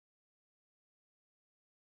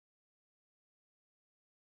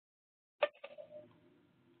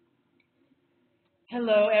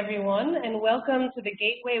Hello, everyone, and welcome to the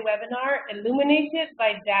Gateway webinar, Illuminated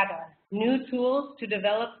by Data, New Tools to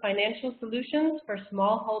Develop Financial Solutions for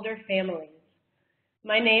Smallholder Families.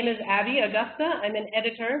 My name is Abby Augusta. I'm an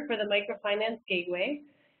editor for the Microfinance Gateway,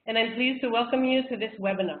 and I'm pleased to welcome you to this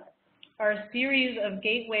webinar. Our series of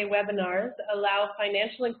Gateway webinars allow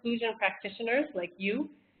financial inclusion practitioners like you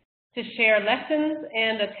to share lessons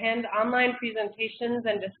and attend online presentations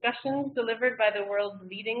and discussions delivered by the world's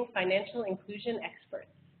leading financial inclusion experts.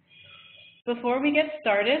 Before we get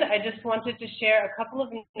started, I just wanted to share a couple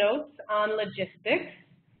of notes on logistics.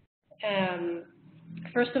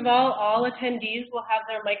 First of all attendees will have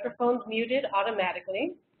their microphones muted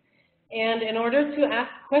automatically. And in order to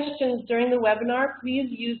ask questions during the webinar, please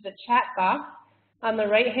use the chat box on the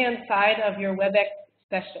right-hand side of your WebEx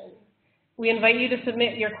session. We invite you to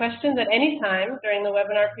submit your questions at any time during the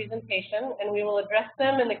webinar presentation, and we will address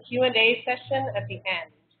them in the Q&A session at the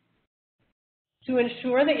end. To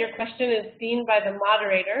ensure that your question is seen by the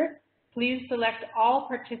moderator, please select all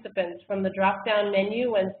participants from the drop-down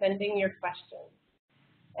menu when sending your questions.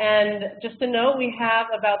 And just a note, we have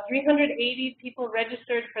about 380 people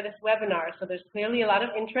registered for this webinar, so there's clearly a lot of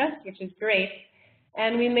interest, which is great.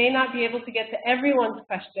 And we may not be able to get to everyone's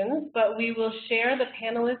questions, but we will share the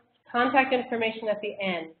panelists' contact information at the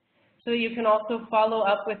end, so you can also follow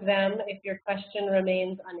up with them if your question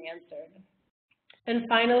remains unanswered. And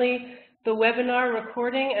finally, the webinar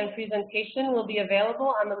recording and presentation will be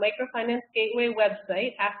available on the Microfinance Gateway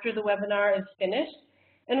website after the webinar is finished,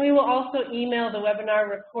 and we will also email the webinar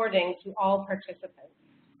recording to all participants.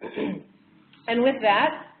 And with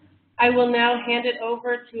that, I will now hand it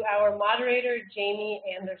over to our moderator, Jamie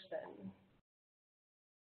Anderson.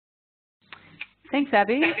 Thanks,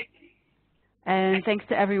 Abby. And thanks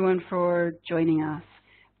to everyone for joining us.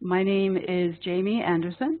 My name is Jamie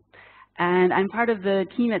Anderson, and I'm part of the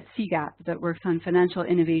team at CGAP that works on financial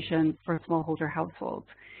innovation for smallholder households.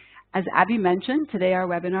 As Abby mentioned, today our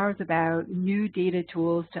webinar is about new data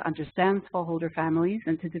tools to understand smallholder families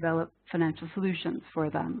and to develop financial solutions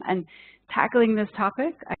for them. And tackling this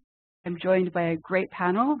topic, I'm joined by a great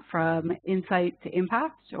panel from Insight to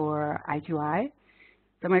Impact, or I2I,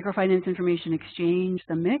 the Microfinance Information Exchange,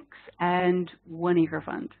 the MIX, and Acre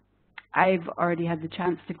Fund. I've already had the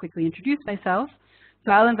chance to quickly introduce myself,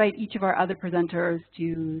 so I'll invite each of our other presenters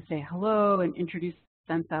to say hello and introduce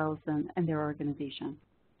themselves and their organization.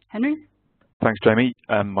 Henry? Thanks, Jamie.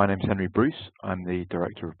 My name is Henry Bruce. I'm the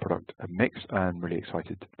Director of Product at MIX, and really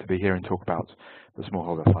excited to be here and talk about the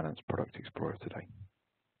Smallholder Finance Product Explorer today.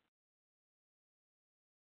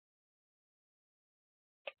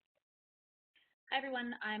 Hi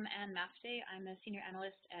everyone, I'm Anne Mafte. I'm a Senior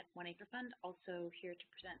Analyst at Acre Fund, also here to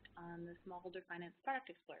present on the Smallholder Finance Product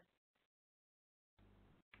Explorer.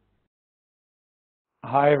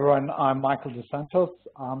 Hi everyone, I'm Michael DeSantos.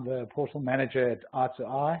 I'm the Portal Manager at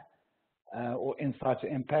I2I, or Insight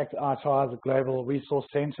to Impact. I2I is a global resource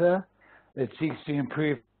center that seeks to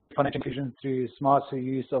improve financial inclusion through smarter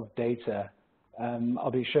use of data.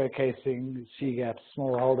 I'll be showcasing CGAP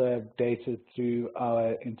smallholder data through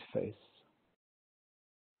our interface.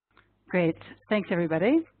 Great. Thanks,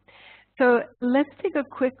 everybody. So let's take a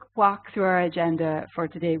quick walk through our agenda for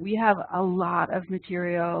today. We have a lot of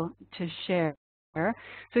material to share.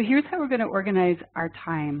 So here's how we're going to organize our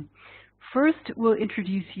time. First, we'll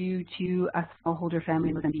introduce you to a smallholder family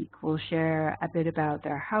in Mozambique. We'll share a bit about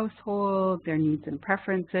their household, their needs and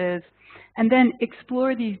preferences, and then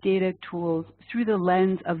explore these data tools through the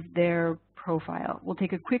lens of their profile. We'll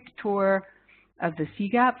take a quick tour of the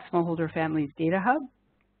CGAP, Smallholder Families Data Hub,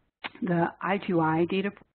 the I2I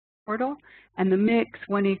data portal, and the MIX,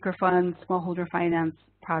 Acre Fund Smallholder Finance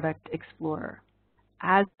Product Explorer.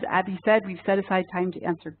 As Abby said, we've set aside time to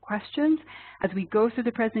answer questions. As we go through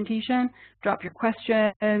the presentation, drop your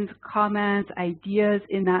questions, comments, ideas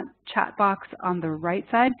in that chat box on the right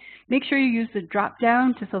side. Make sure you use the drop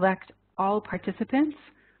down to select all participants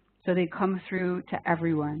so they come through to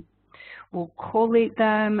everyone. We'll collate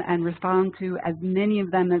them and respond to as many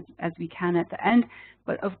of them as we can at the end.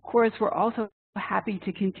 But of course, we're also happy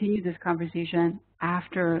to continue this conversation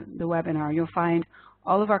after the webinar. You'll find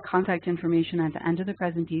all of our contact information at the end of the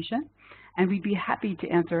presentation, and we'd be happy to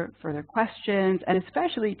answer further questions and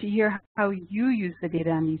especially to hear how you use the data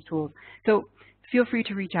on these tools. So feel free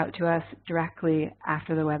to reach out to us directly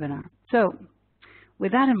after the webinar. So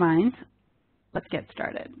with that in mind, let's get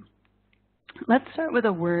started. Let's start with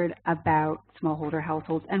a word about smallholder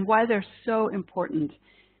households and why they're so important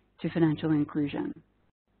to financial inclusion.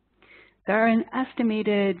 There are an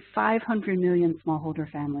estimated 500 million smallholder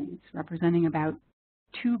families, representing about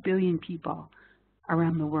 2 billion people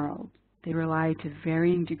around the world. They rely to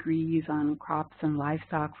varying degrees on crops and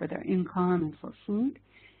livestock for their income and for food.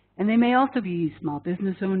 And they may also be small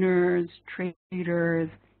business owners, traders,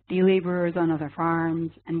 day laborers on other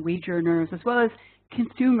farms, and wage earners, as well as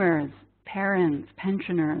consumers, parents,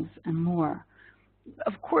 pensioners, and more.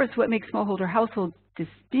 Of course, what makes smallholder households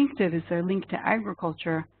distinctive is their link to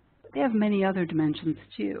agriculture, but they have many other dimensions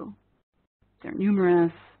too. They're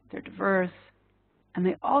numerous, they're diverse, and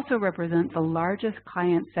they also represent the largest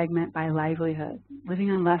client segment by livelihood,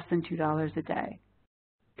 living on less than $2 a day.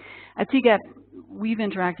 At CGAP, we've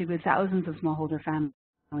interacted with thousands of smallholder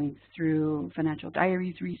families through financial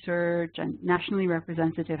diaries research and nationally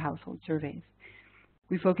representative household surveys.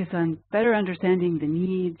 We focus on better understanding the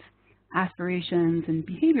needs, aspirations, and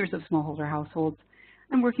behaviors of smallholder households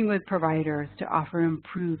and working with providers to offer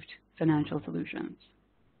improved financial solutions.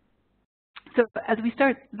 So as we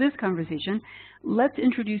start this conversation, let's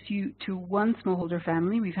introduce you to one smallholder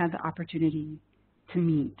family we've had the opportunity to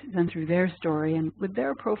meet. Then through their story and with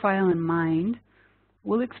their profile in mind,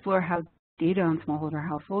 we'll explore how data on smallholder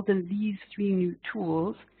households and these 3 new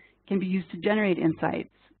tools can be used to generate insights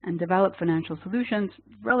and develop financial solutions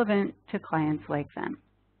relevant to clients like them.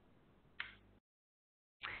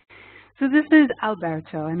 So this is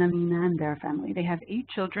Alberto and Alina and their family. They have 8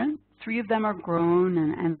 children. 3 of them are grown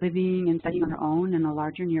and living and studying on their own in a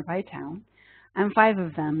larger nearby town. And 5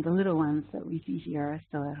 of them, the little ones that we see here, are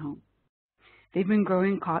still at home. They've been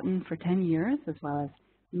growing cotton for 10 years, as well as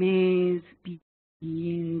maize,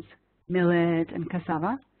 beans, millet, and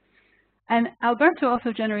cassava. And Alberto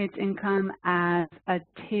also generates income as a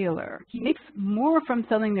tailor. He makes more from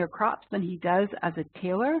selling their crops than he does as a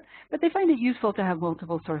tailor, but they find it useful to have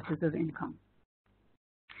multiple sources of income.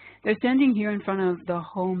 They're standing here in front of the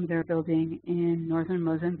home they're building in northern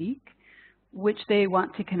Mozambique, which they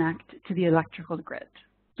want to connect to the electrical grid.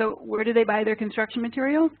 So where do they buy their construction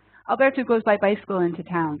materials? Alberto goes by bicycle into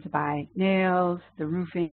town to buy nails, the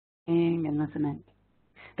roofing, and the cement.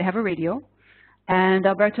 They have a radio, and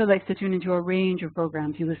Alberto likes to tune into a range of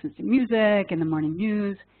programs. He listens to music and the morning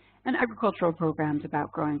news and agricultural programs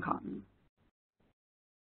about growing cotton.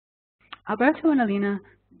 Alberto and Alina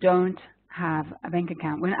don't have a bank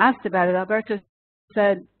account. When asked about it, Alberto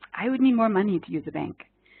said, "I would need more money to use a bank."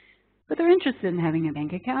 But they're interested in having a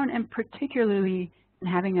bank account and particularly in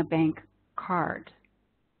having a bank card.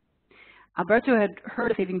 Alberto had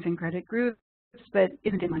heard of savings and credit groups, but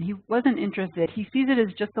isn't in one. He wasn't interested. He sees it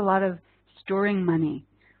as just a lot of storing money,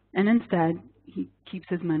 and instead, he keeps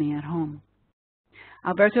his money at home.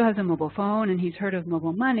 Alberto has a mobile phone, and he's heard of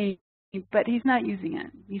mobile money, but he's not using it.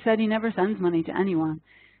 He said he never sends money to anyone,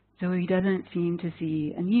 so he doesn't seem to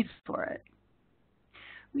see a need for it.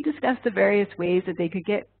 We discussed the various ways that they could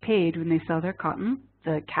get paid when they sell their cotton,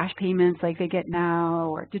 the cash payments like they get now,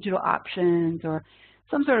 or digital options, or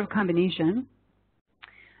some sort of combination.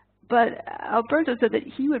 But Alberto said that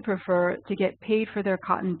he would prefer to get paid for their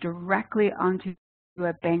cotton directly onto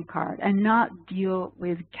a bank card and not deal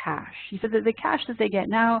with cash. He said that the cash that they get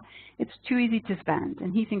now, it's too easy to spend,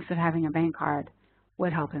 and he thinks that having a bank card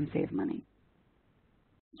would help him save money.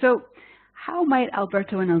 So how might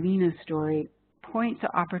Alberto and Alina's story point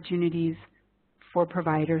to opportunities for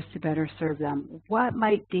providers to better serve them? What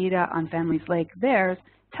might data on families like theirs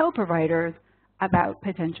tell providers about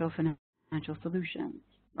potential financial solutions?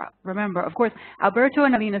 Remember, of course, Alberto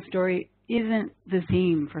and Alina's story isn't the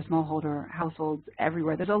same for smallholder households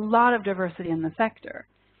everywhere. There's a lot of diversity in the sector.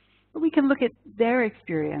 But we can look at their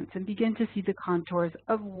experience and begin to see the contours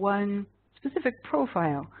of one specific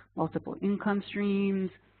profile: multiple income streams,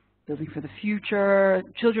 building for the future,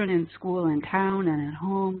 children in school and town and at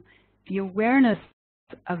home, the awareness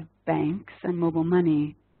of banks and mobile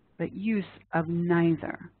money, but use of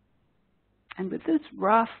neither. And with this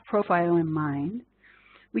rough profile in mind,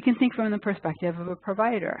 we can think from the perspective of a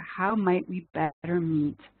provider. How might we better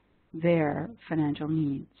meet their financial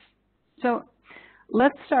needs? So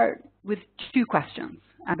let's start with 2 questions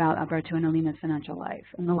about Alberto and Alina's financial life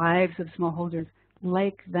and the lives of smallholders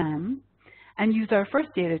like them, and use our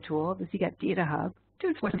first data tool, the CGAP Data Hub, to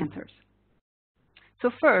explore some answers.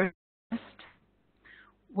 So first,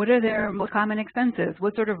 what are their most common expenses?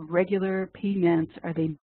 What sort of regular payments are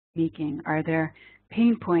they making? Are there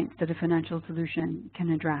pain points that a financial solution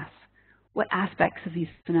can address? What aspects of these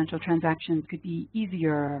financial transactions could be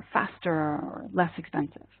easier, faster, or less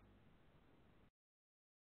expensive?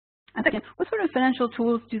 And second, what sort of financial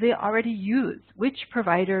tools do they already use? Which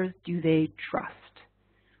providers do they trust?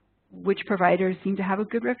 Which providers seem to have a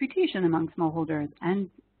good reputation among smallholders and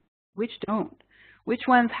which don't? Which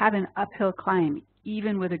ones have an uphill climb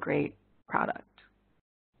even with a great product?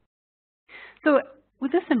 So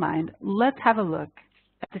with this in mind, let's have a look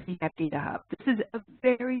at the CGAP Data Hub. This is a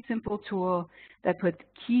very simple tool that puts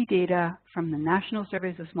key data from the national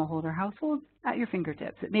surveys of smallholder households at your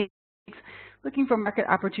fingertips. It makes looking for market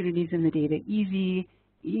opportunities in the data easy,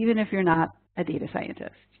 even if you're not a data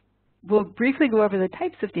scientist. We'll briefly go over the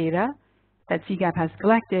types of data that CGAP has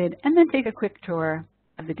collected and then take a quick tour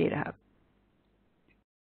of the Data Hub.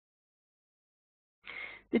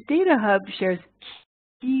 The Data Hub shares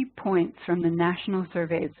key points from the national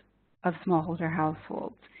surveys of smallholder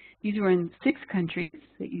households. These were in 6 countries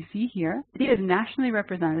that you see here. The data is nationally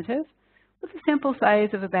representative with a sample size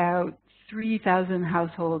of about 3,000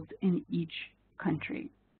 households in each country.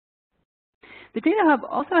 The Data Hub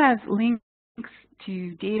also has links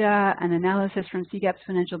to data and analysis from CGAP's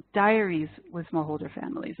financial diaries with smallholder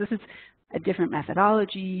families. This is a different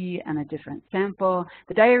methodology and a different sample.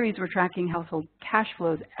 The diaries were tracking household cash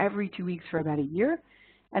flows every 2 weeks for about a year,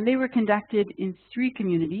 and they were conducted in 3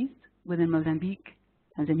 communities within Mozambique,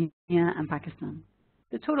 Tanzania, and Pakistan.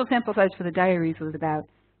 The total sample size for the diaries was about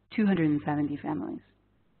 270 families.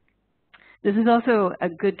 This is also a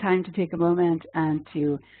good time to take a moment and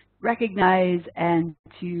to recognize and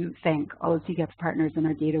to thank all of CGAP's partners in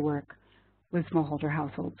our data work with smallholder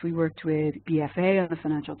households. We worked with BFA on the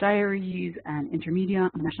financial diaries and Intermedia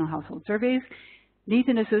on national household surveys.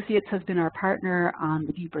 Nathan Associates has been our partner on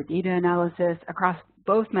the deeper data analysis across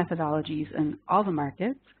both methodologies and all the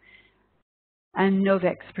markets. And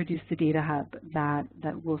Novix produced the Data Hub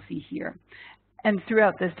that we'll see here. And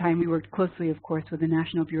throughout this time, we worked closely, of course, with the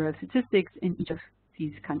National Bureau of Statistics in each of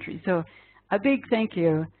these countries. So a big thank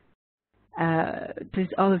you to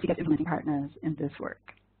all of the implementing partners in this work.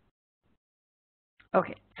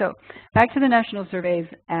 Okay, so back to the national surveys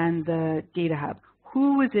and the Data Hub.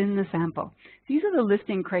 Who was in the sample? These are the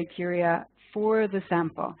listing criteria for the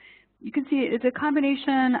sample. You can see it's a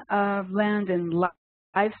combination of land and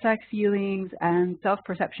livestock feelings and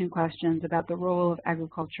self-perception questions about the role of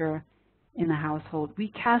agriculture in the household. We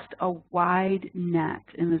cast a wide net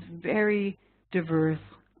in this very diverse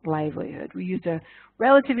livelihood. We used a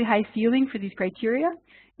relatively high ceiling for these criteria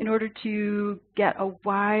in order to get a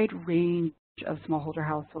wide range of smallholder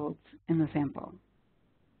households in the sample.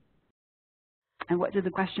 And what did the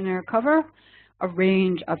questionnaire cover? A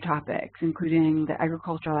range of topics, including the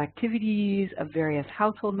agricultural activities of various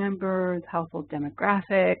household members, household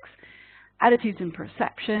demographics, attitudes and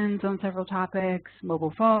perceptions on several topics,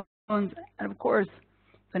 mobile phones, and of course,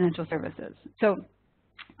 financial services. So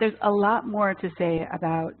there's a lot more to say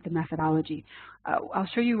about the methodology. I'll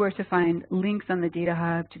show you where to find links on the Data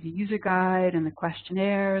Hub to the user guide and the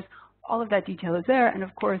questionnaires. All of that detail is there, and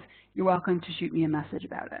of course, you're welcome to shoot me a message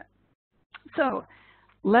about it. So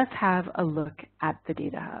let's have a look at the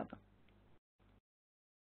Data Hub.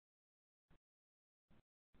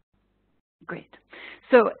 Great.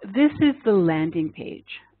 So this is the landing page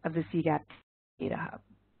of the CGAP Data Hub.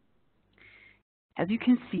 As you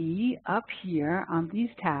can see up here on these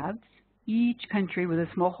tabs, each country with a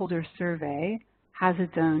smallholder survey has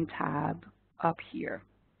its own tab up here.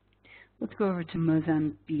 Let's go over to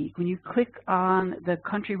Mozambique. When you click on the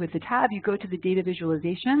country with the tab, you go to the data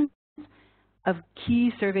visualization of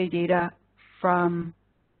key survey data from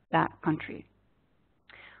that country.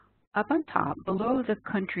 Up on top, below the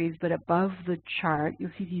countries but above the chart,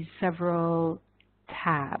 you'll see these several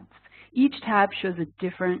tabs. Each tab shows a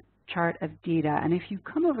different chart of data, and if you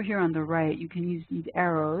come over here on the right, you can use these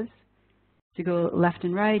arrows to go left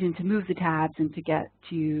and right and to move the tabs and to get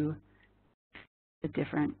to the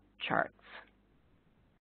different charts.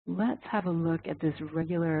 Let's have a look at this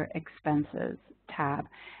regular expenses tab.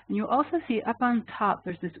 And you'll also see up on top,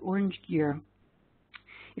 there's this orange gear.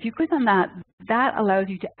 If you click on that, that allows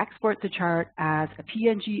you to export the chart as a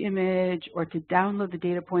PNG image or to download the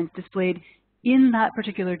data points displayed in that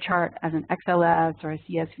particular chart as an XLS or a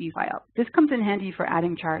CSV file. This comes in handy for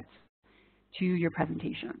adding charts to your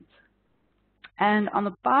presentations. And on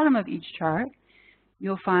the bottom of each chart,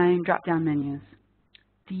 you'll find drop-down menus.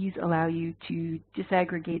 These allow you to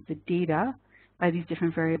disaggregate the data by these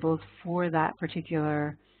different variables for that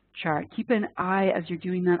particular chart. Keep an eye as you're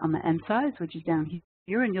doing that on the end size, which is down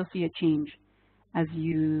here, and you'll see a change as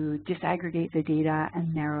you disaggregate the data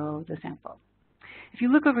and narrow the sample. If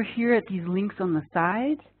you look over here at these links on the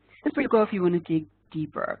side, this is where you go if you want to dig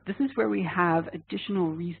deeper. This is where we have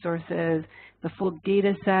additional resources, the full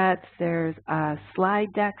data sets. There's a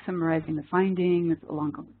slide deck summarizing the findings,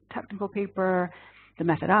 along with technical paper, the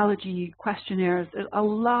methodology, questionnaires. There's a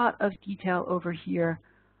lot of detail over here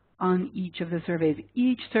on each of the surveys.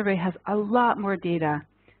 Each survey has a lot more data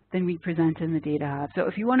than we present in the Data Hub. So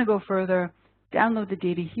if you want to go further, download the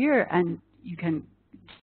data here and you can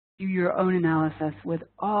do your own analysis with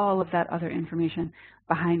all of that other information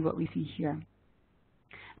behind what we see here.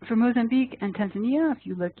 For Mozambique and Tanzania, if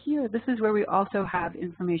you look here, this is where we also have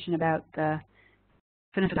information about the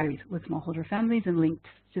financial diaries with smallholder families and links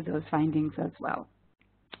to those findings as well.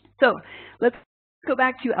 So let's go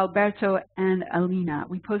back to Alberto and Alina.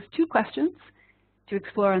 We posed 2 questions to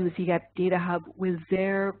explore on the CGAP Data Hub with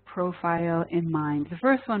their profile in mind. The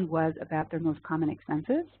first one was about their most common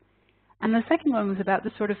expenses, and the second one was about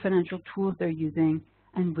the sort of financial tools they're using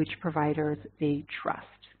and which providers they trust.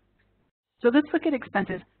 So let's look at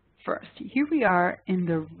expenses first. Here we are in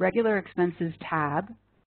the regular expenses tab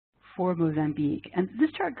for Mozambique. And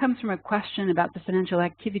this chart comes from a question about the financial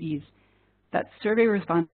activities that survey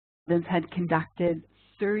respondents had conducted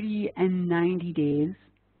 30 and 90 days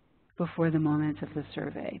before the moment of the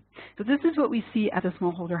survey. So this is what we see at the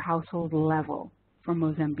smallholder household level for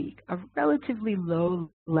Mozambique, a relatively low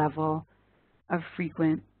level of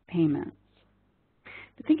frequent payments.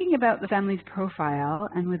 But thinking about the family's profile,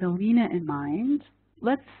 and with Alina in mind,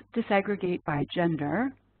 let's disaggregate by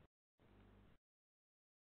gender.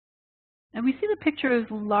 And we see the picture is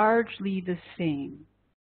largely the same.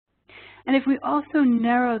 And if we also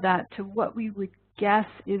narrow that to what we would guess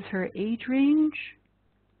is her age range,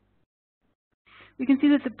 we can see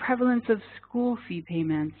that the prevalence of school fee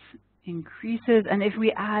payments increases. And if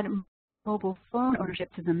we add mobile phone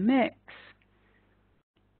ownership to the mix,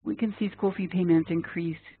 we can see school fee payments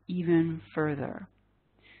increase even further.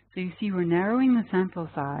 So you see we're narrowing the sample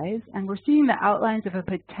size, and we're seeing the outlines of a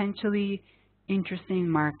potentially interesting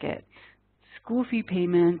market. School fee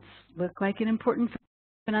payments look like an important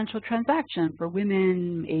financial transaction for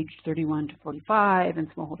women aged 31 to 45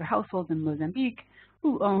 and smallholder households in Mozambique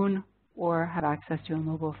who own or have access to a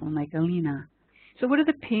mobile phone like Alina. So what are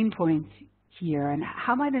the pain points here, and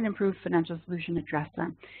how might an improved financial solution address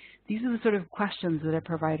them? These are the sort of questions that a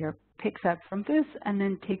provider picks up from this and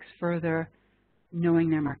then takes further, knowing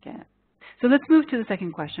their market. So let's move to the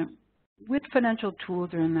second question. Which financial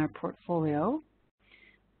tools are in their portfolio,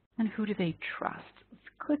 and who do they trust? Let's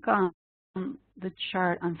click on the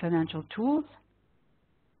chart on financial tools.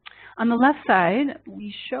 On the left side,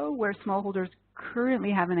 we show where smallholders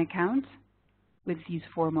currently have an account with these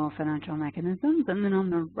formal financial mechanisms, and then on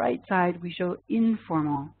the right side, we show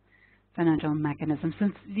informal financial mechanisms.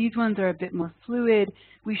 Since these ones are a bit more fluid,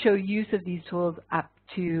 we show use of these tools up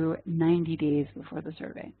to 90 days before the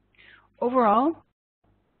survey. Overall,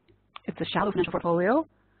 it's a shallow financial portfolio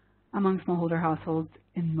among smallholder households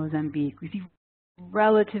in Mozambique. We see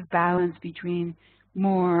relative balance between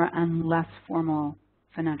more and less formal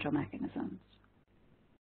financial mechanisms.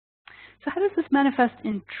 So how does this manifest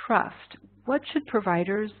in trust? What should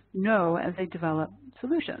providers know as they develop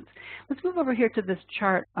solutions? Let's move over here to this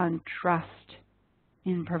chart on trust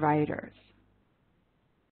in providers.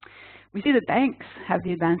 We see that banks have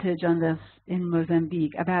the advantage on this in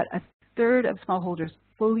Mozambique. About a third of smallholders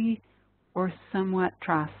fully or somewhat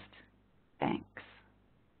trust banks.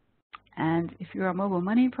 And if you're a mobile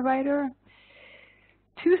money provider,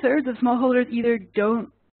 2/3 of smallholders either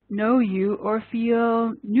don't know you or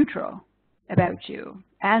feel neutral about you.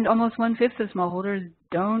 And almost 1/5 of smallholders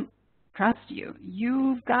don't trust you.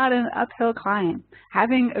 You've got an uphill climb.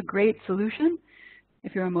 Having a great solution,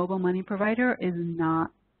 if you're a mobile money provider, is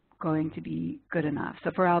not going to be good enough.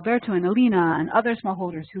 So for Alberto and Alina and other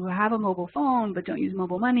smallholders who have a mobile phone but don't use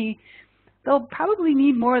mobile money, they'll probably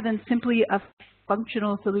need more than simply a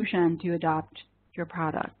functional solution to adopt your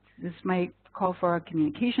product. This might call for a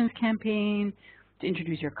communications campaign to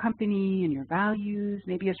introduce your company and your values,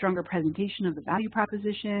 maybe a stronger presentation of the value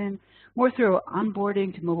proposition, more thorough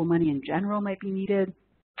onboarding to mobile money in general might be needed,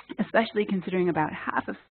 especially considering about half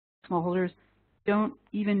of smallholders don't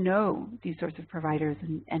even know these sorts of providers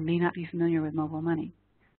and may not be familiar with mobile money.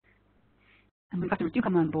 And when customers do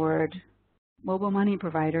come on board, mobile money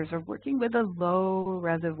providers are working with a low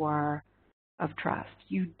reservoir of trust.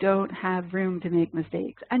 You don't have room to make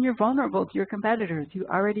mistakes, and you're vulnerable to your competitors who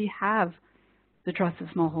already have the trust of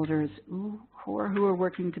smallholders who are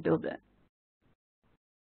working to build it.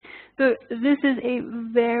 So this is a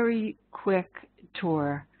very quick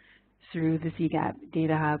tour through the CGAP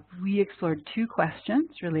Data Hub. We explored 2 questions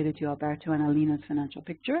related to Alberto and Alina's financial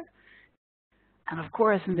picture. And of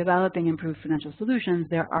course, in developing improved financial solutions,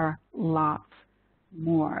 there are lots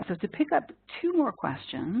more. So to pick up 2 more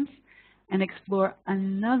questions and explore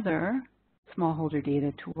another smallholder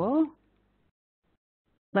data tool,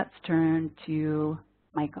 let's turn to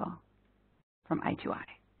Michael from I2I.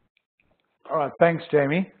 All right, thanks,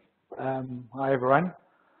 Jamie. Hi, everyone.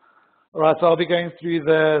 All right, so I'll be going through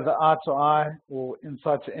the I2I or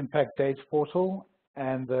Insight to Impact data portal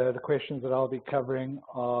And the questions that I'll be covering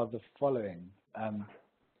are the following.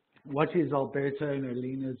 What is Alberto and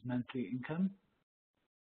Alina's monthly income?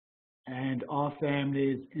 And are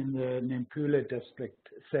families in the Nampula district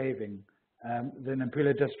saving? The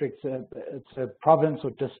Nampula district, it's a province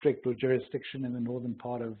or district or jurisdiction in the northern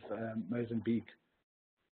part of Mozambique.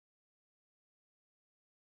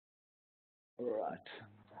 All right.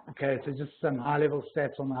 Okay, so just some high-level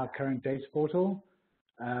stats on our current data portal.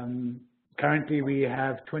 Currently, we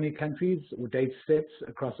have 20 countries or data sets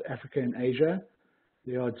across Africa and Asia.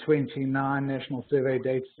 There are 29 national survey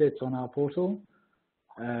data sets on our portal,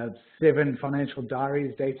 7 financial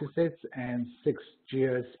diaries data sets, and 6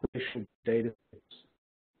 geospatial data sets.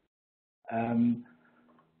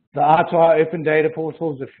 The R2R Open Data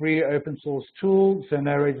Portal is a free open source tool, so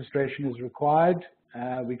no registration is required.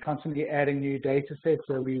 We're constantly adding new data sets,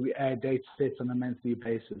 so we add data sets on a monthly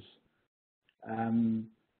basis. So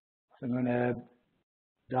I'm going to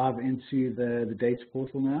dive into the data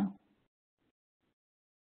portal now.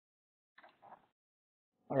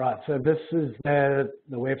 All right, so this is the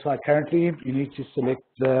website currently. You need to select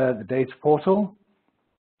the data portal.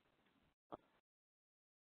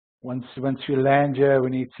 Once you land here, we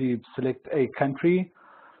need to select a country.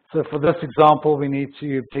 So for this example, we need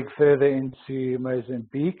to dig further into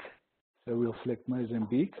Mozambique. So we'll select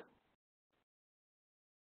Mozambique.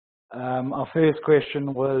 Our first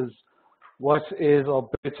question was, what is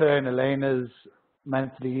Alberto and Elena's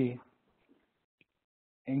monthly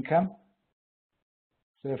income?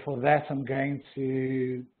 So for that, I'm going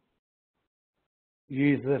to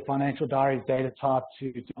use the financial diaries data type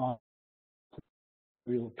to answer.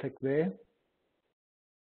 We'll click there.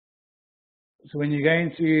 So when you go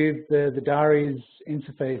into the diaries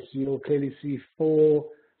interface, you'll clearly see 4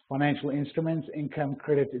 financial instruments: income,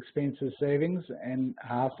 credit, expenses, savings, and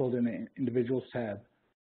household and individuals tab.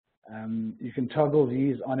 You can toggle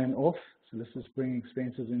these on and off. So let's just bring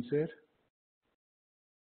expenses into it.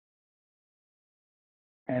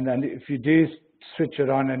 And then if you do switch it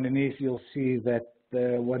on underneath, you'll see that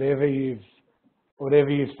whatever you've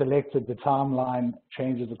selected, the timeline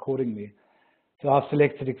changes accordingly. So I've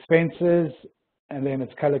selected expenses, and then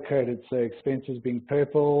it's color-coded. So expenses being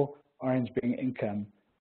purple, orange being income.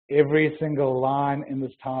 Every single line in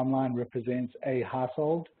this timeline represents a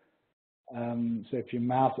household. So if you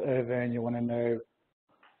mouse over and you want to know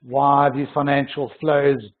why these financial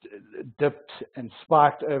flows dipped and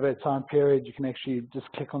spiked over a time period, you can actually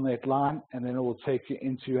just click on that line, and then it will take you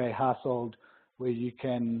into a household where you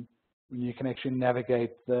can actually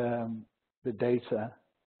navigate the data.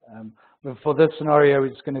 But for this scenario, we're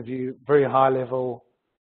just going to view very high level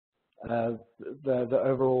the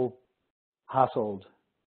overall household.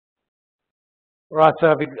 Right,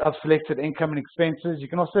 so I've selected income and expenses. You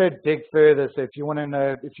can also dig further. So if you want to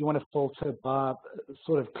know, if you want to filter by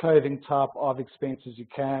sort of clothing type of expenses, you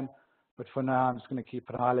can. But for now, I'm just going to keep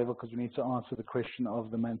it high level because we need to answer the question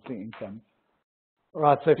of the monthly income. All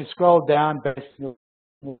right, so if you scroll down, based on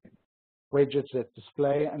your widgets that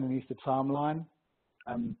display underneath the timeline.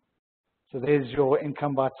 So there's your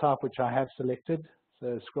income by type, which I have selected.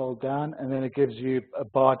 So scroll down, and then it gives you a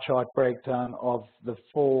bar chart breakdown of the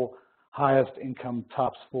 4 highest income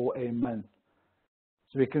types for a month.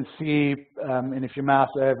 So we can see, and if you mouse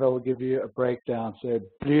over, it will give you a breakdown. So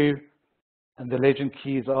blue, and the legend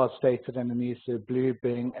keys are stated underneath. So blue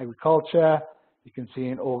being agriculture. You can see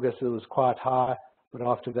in August it was quite high, but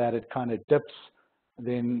after that it kind of dips. And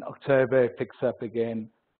then October it picks up again.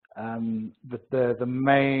 But the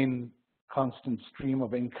main constant stream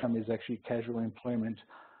of income is actually casual employment,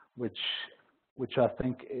 which I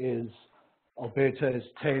think is Alberto's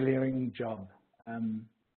tailoring job.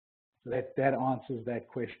 So that answers that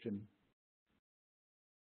question.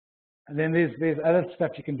 And then there's other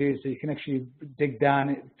stuff you can do. So you can actually dig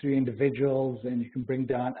down through individuals, and you can bring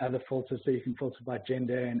down other filters. So you can filter by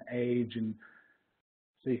gender and age, and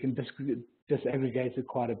so you can disaggregate it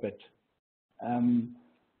quite a bit.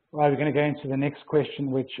 Right, we're going to go into the next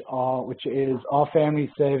question, which is, are families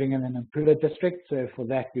saving in the Nampula district? So for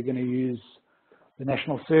that, we're going to use the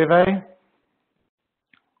national survey.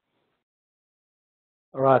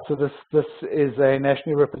 All right, so this is a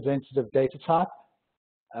nationally representative data type.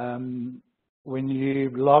 When you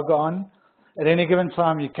log on, at any given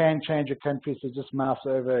time, you can change a country. So just mouse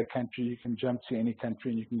over a country. You can jump to any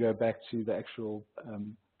country, and you can go back to the actual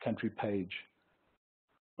country page.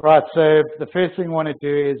 Right, so the first thing we want to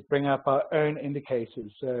do is bring up our own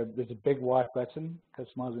indicators. So there's a big white button,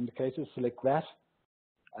 Customize Indicators, select that.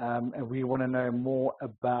 And we want to know more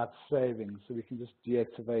about savings. So we can just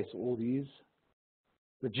deactivate all these.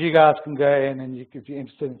 But you guys can go in, and if you're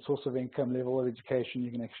interested in source of income, level of education,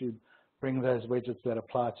 you can actually bring those widgets that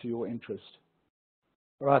apply to your interest.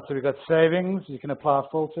 All right, so we've got savings. You can apply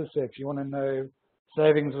filters. So if you want to know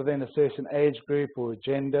savings within a certain age group or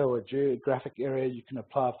gender or geographic area, you can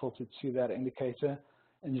apply a filter to that indicator,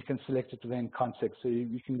 and you can select it within context. So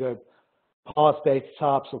you can go past data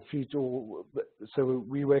types or future. So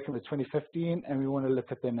we work in the 2015, and we want to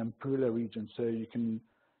look at the Nampula region. So you can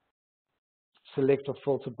select or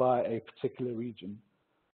filter by a particular region.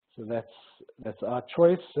 So that's our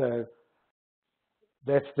choice. So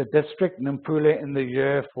that's the district, Nampula in the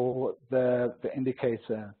year for the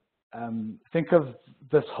indicator. Think of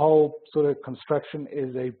this whole sort of construction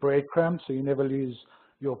as a breadcrumb, so you never lose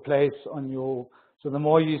your place on your, so the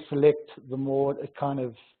more you select, the more it kind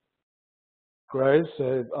of grows.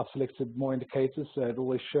 So I've selected more indicators, so it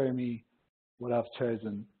always show me what I've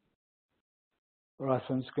chosen. All right,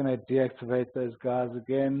 so I'm just going to deactivate those guys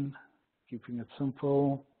again, keeping it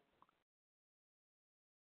simple.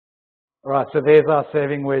 All right, so there's our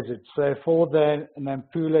saving widget. So for the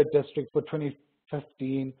Nampula district for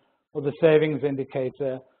 2015, for the savings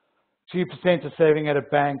indicator, 2% are saving at a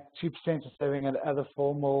bank, 2% are saving at other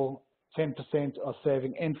formal, 10% are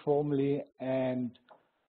saving informally, and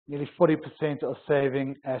nearly 40% are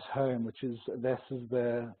saving at home, which is, this is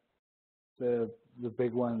the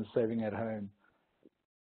big one, the saving at home.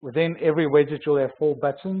 Within every widget, you'll have 4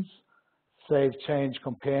 buttons: save, change,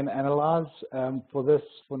 compare, and analyze.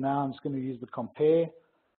 For now, I'm just going to use the compare.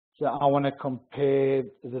 So I want to compare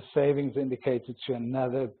the savings indicator to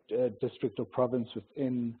another district or province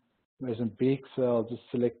within Mozambique. So I'll just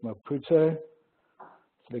select Maputo,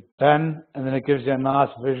 click done, and then it gives you a nice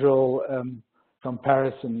visual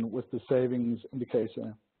comparison with the savings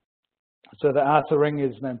indicator. So the outer ring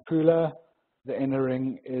is Nampula, the inner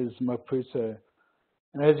ring is Maputo.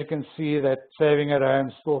 And as you can see, that saving at home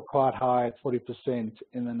is still quite high at 40%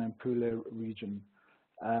 in the Nampula region.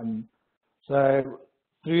 So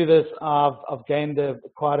through this, I've gained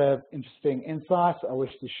quite an interesting insight. I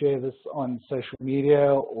wish to share this on social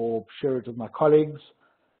media or share it with my colleagues.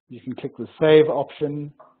 You can click the save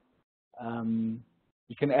option.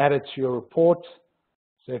 You can add it to your report.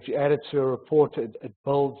 So if you add it to a report, it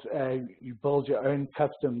builds you build your own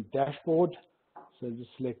custom dashboard. So just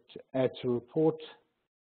select add to report.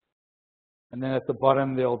 And then at the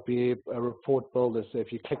bottom, there'll be a report builder. So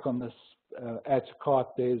if you click on this add to cart,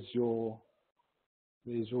 there's your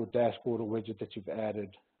dashboard or widget that you've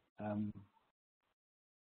added. All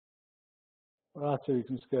right, so you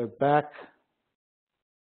can just go back.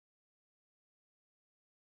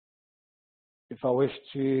 If I wish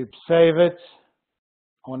to save it,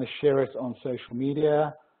 I want to share it on social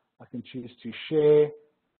media, I can choose to share.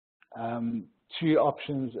 2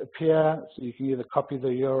 options appear, so you can either copy the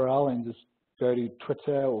URL and just go to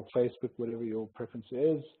Twitter or Facebook, whatever your preference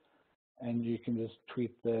is, and you can just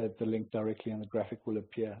tweet the link directly and the graphic will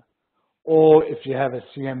appear. Or if you have a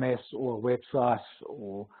CMS or a website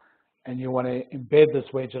and you want to embed this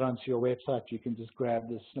widget onto your website, you can just grab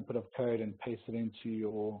this snippet of code and paste it into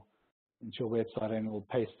your website, and it will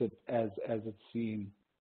paste it as it's seen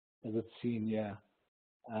here.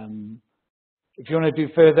 If you want to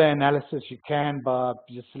do further analysis, you can by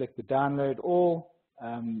just select the download all,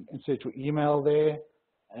 insert your email there,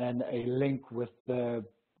 and a link with the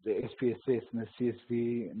SPSS and the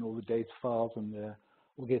CSV and all the data files, and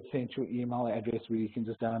will get sent to your email address where you can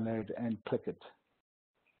just download and click it.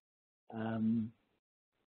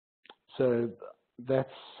 So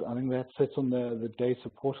I think that sits on the data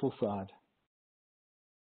portal side.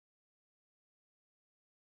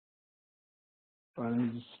 Right, let me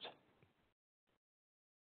just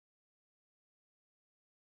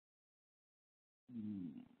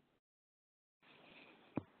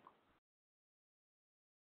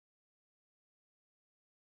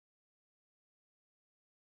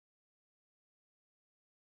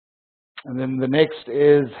and then the next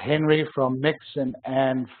is Henry from Mix and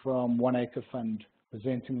Anne from Acre Fund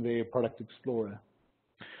presenting their Product Explorer.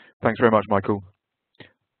 Thanks very much, Michael.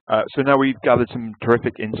 So now we've gathered some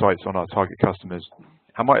terrific insights on our target customers.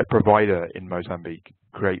 How might a provider in Mozambique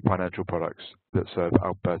create financial products that serve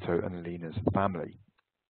Alberto and Alina's family?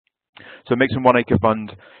 So Mix and Acre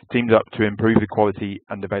Fund teamed up to improve the quality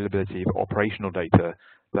and availability of operational data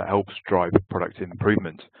that helps drive product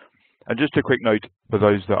improvement. And just a quick note for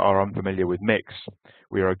those that are unfamiliar with Mix,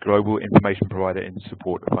 we are a global information provider in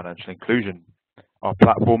support of financial inclusion. Our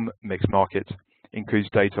platform, Mix Market, includes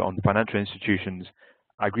data on financial institutions,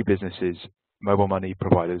 agribusinesses, mobile money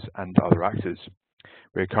providers, and other actors.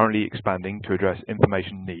 We are currently expanding to address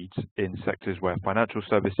information needs in sectors where financial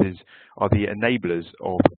services are the enablers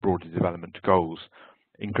of broader development goals,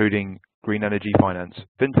 including green energy finance,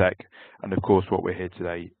 fintech, and of course what we're here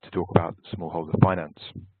today to talk about, smallholder finance.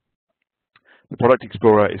 The Product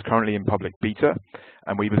Explorer is currently in public beta,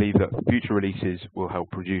 and we believe that future releases will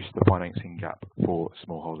help reduce the financing gap for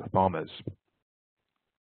smallholder farmers.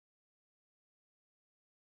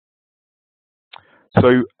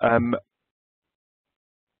 So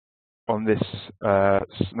on this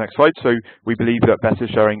next slide, so we believe that better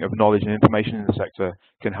sharing of knowledge and information in the sector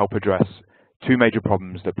can help address two major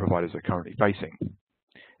problems that providers are currently facing.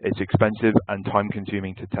 It's expensive and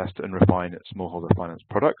time-consuming to test and refine smallholder finance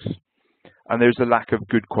products, and there's a lack of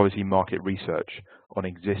good quality market research on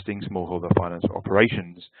existing smallholder finance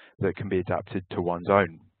operations that can be adapted to one's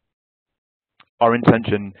own. Our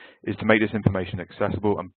intention is to make this information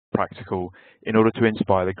accessible and practical in order to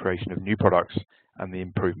inspire the creation of new products and the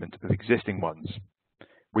improvement of existing ones.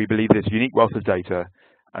 We believe this unique wealth of data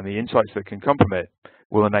and the insights that can come from it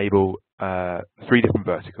will enable three different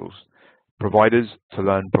verticals. Providers to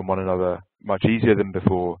learn from one another much easier than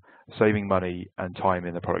before, saving money and time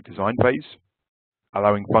in the product design phase,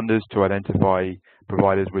 allowing funders to identify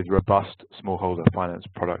providers with robust smallholder finance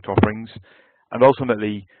product offerings, and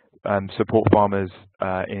ultimately support farmers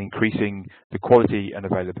in increasing the quality and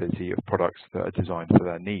availability of products that are designed for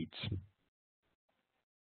their needs.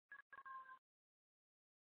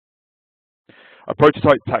 A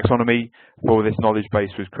prototype taxonomy for this knowledge base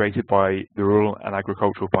was created by the Rural and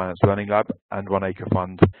Agricultural Finance Learning Lab and Acre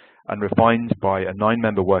Fund, and refined by a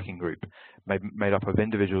 9-member working group made up of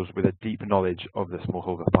individuals with a deep knowledge of the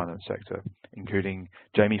smallholder finance sector, including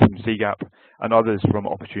Jamie from CGAP and others from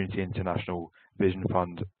Opportunity International, Vision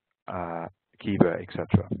Fund, Kiva, etc.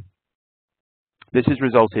 This has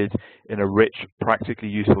resulted in a rich, practically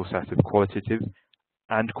useful set of qualitative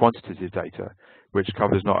and quantitative data, which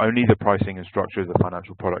covers not only the pricing and structure of the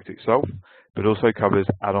financial product itself, but also covers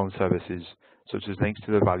add-on services such as links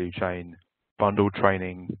to the value chain, bundled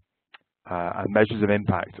training, and measures of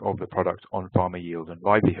impact of the product on farmer yield and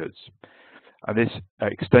livelihoods. And this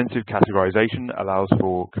extensive categorization allows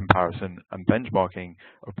for comparison and benchmarking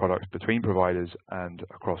of products between providers and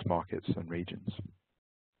across markets and regions.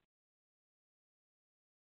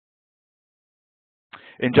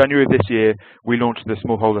 In January of this year, we launched the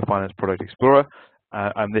Smallholder Finance Product Explorer,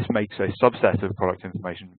 and this makes a subset of product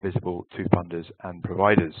information visible to funders and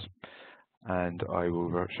providers. And I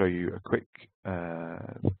will show you a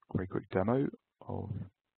very quick demo of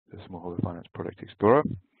the Smallholder Finance Product Explorer.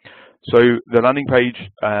 So the landing page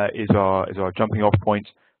is our jumping off point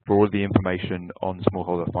for all the information on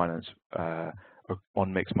smallholder finance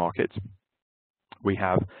on mixed markets. We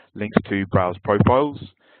have links to browse profiles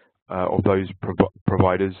of those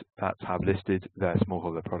providers that have listed their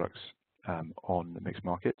smallholder products on the mixed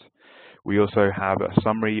market. We also have a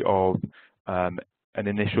summary of some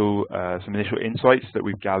initial insights that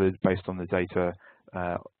we've gathered based on the data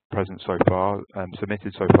present so far,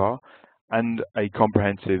 submitted so far, and a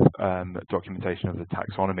comprehensive documentation of the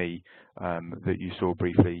taxonomy that you saw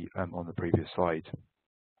briefly on the previous slide.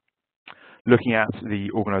 Looking at the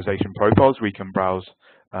organization profiles, we can browse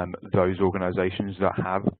those organizations that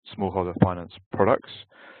have smallholder finance products,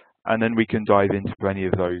 and then we can dive into any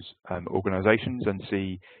of those organizations and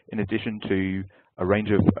see, in addition to a range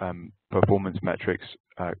of performance metrics,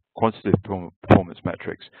 quantitative performance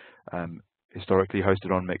metrics, historically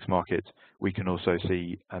hosted on mixed market, we can also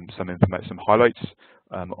see some highlights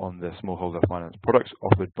on the smallholder finance products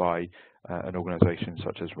offered by an organization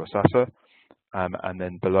such as Rosasa. And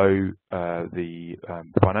then below the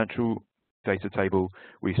financial data table,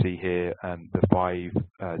 we see here the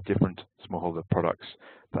 5 different smallholder products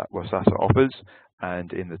that Rosasa offers,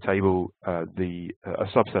 and in the table, a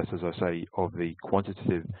subset, as I say, of the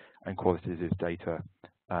quantitative and qualitative data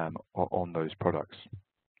on those products.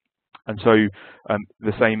 And so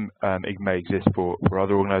the same may exist for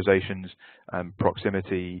other organizations.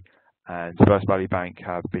 Proximity and First Valley Bank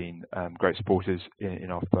have been great supporters in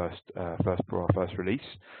our first release,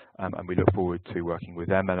 and we look forward to working with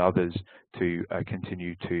them and others to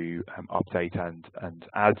continue to update and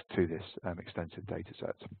add to this extensive data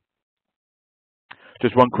set.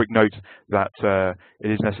 Just one quick note that it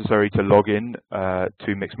is necessary to log in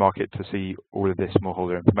to Mixed Market to see all of this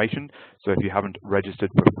smallholder information. So if you haven't registered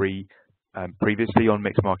for free previously on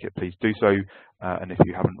Mixed Market, please do so. And if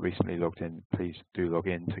you haven't recently logged in, please do log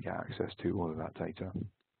in to get access to all of that data.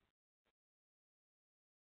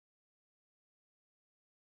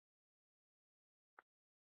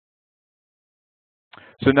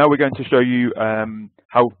 So now we're going to show you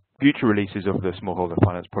how future releases of the Smallholder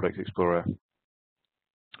Finance Product Explorer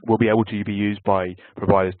will be able to be used by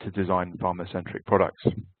providers to design farmer-centric products.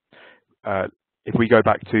 if we go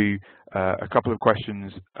back to a couple of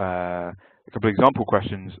questions, a couple of example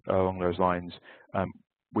questions along those lines,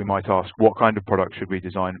 we might ask, what kind of product should we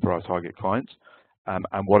design for our target clients? And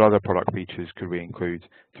what other product features could we include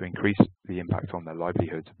to increase the impact on their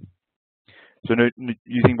livelihood? So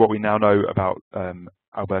using what we now know about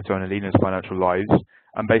Alberto and Alina's financial lives,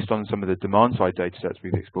 and based on some of the demand-side data sets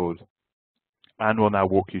we've explored, Anne will now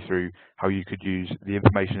walk you through how you could use the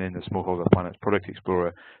information in the Smallholder Finance Product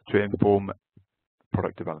Explorer to inform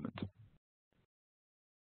product development.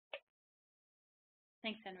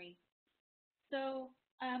 Thanks, Henry. So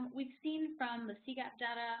we've seen from the CGAP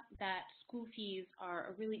data that school fees are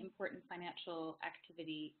a really important financial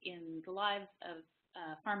activity in the lives of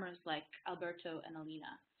farmers like Alberto and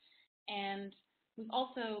Alina. And we've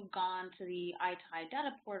also gone to the eye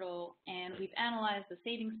data portal, and we've analyzed the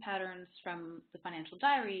savings patterns from the financial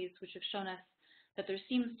diaries, which have shown us that there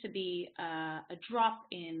seems to be a drop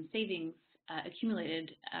in savings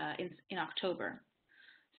accumulated in October.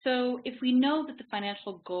 So if we know that the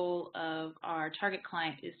financial goal of our target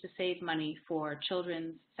client is to save money for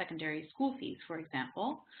children's secondary school fees, for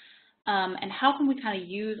example, and how can we kind of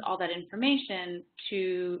use all that information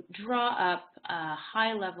to draw up a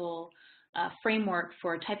high-level framework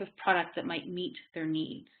for a type of product that might meet their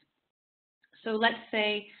needs? So let's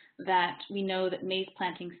say that we know that maize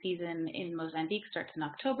planting season in Mozambique starts in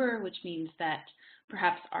October, which means that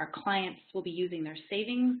perhaps our clients will be using their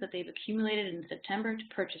savings that they've accumulated in September to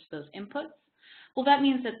purchase those inputs. Well, that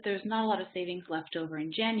means that there's not a lot of savings left over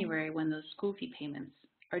in January when those school fee payments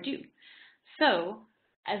are due. So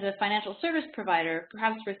as a financial service provider,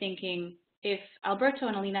 perhaps we're thinking, if Alberto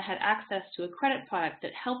and Alina had access to a credit product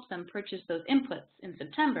that helped them purchase those inputs in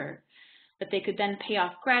September, that they could then pay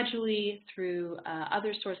off gradually through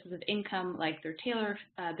other sources of income like their tailor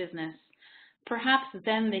business, perhaps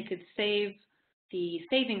then they could save the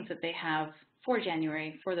savings that they have for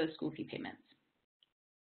January for those school fee payments.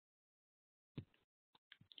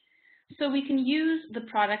 So we can use the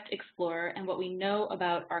Product Explorer and what we know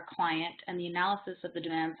about our client and the analysis of the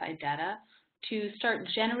demand-side data to start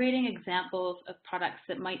generating examples of products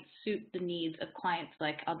that might suit the needs of clients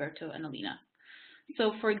like Alberto and Alina.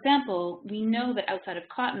 So for example, we know that outside of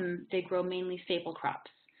cotton, they grow mainly staple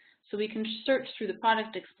crops. So we can search through the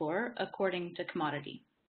Product Explorer according to commodity.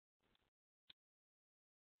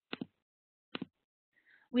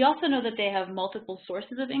 We also know that they have multiple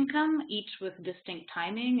sources of income, each with distinct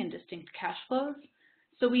timing and distinct cash flows.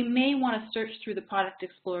 So we may want to search through the Product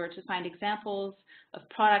Explorer to find examples of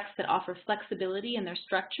products that offer flexibility in their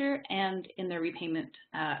structure and in their repayment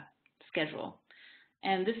schedule.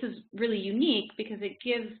 And this is really unique because it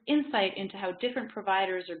gives insight into how different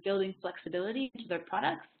providers are building flexibility into their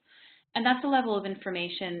products. And that's a level of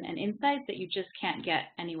information and insight that you just can't get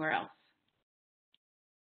anywhere else.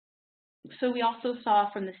 So we also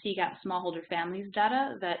saw from the CGAP smallholder families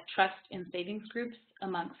data that trust in savings groups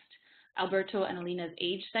amongst Alberto and Alina's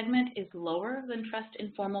age segment is lower than trust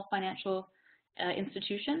in formal financial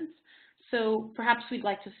institutions. So perhaps we'd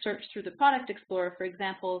like to search through the Product Explorer for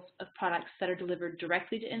examples of products that are delivered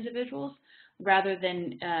directly to individuals rather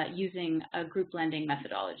than using a group lending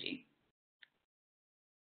methodology.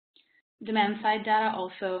 Demand-side data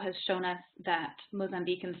also has shown us that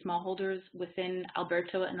Mozambican smallholders within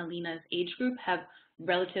Alberto and Alina's age group have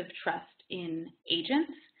relative trust in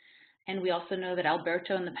agents. And we also know that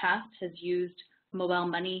Alberto in the past has used mobile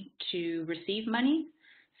money to receive money.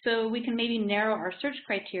 So we can maybe narrow our search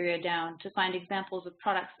criteria down to find examples of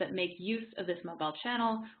products that make use of this mobile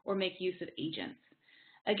channel or make use of agents.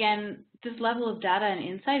 Again, this level of data and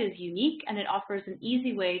insight is unique, and it offers an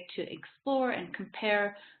easy way to explore and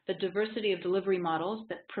compare the diversity of delivery models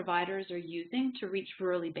that providers are using to reach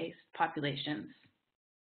rurally based populations.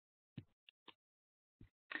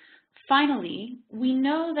 Finally, we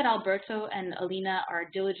know that Alberto and Alina are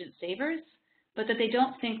diligent savers, but that they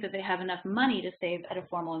don't think that they have enough money to save at a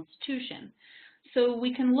formal institution. So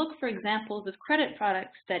we can look for examples of credit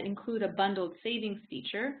products that include a bundled savings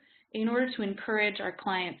feature in order to encourage our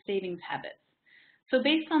clients' savings habits. So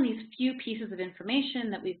based on these few pieces of information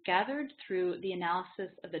that we've gathered through the analysis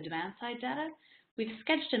of the demand-side data, we've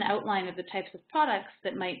sketched an outline of the types of products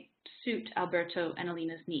that might suit Alberto and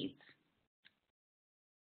Alina's needs.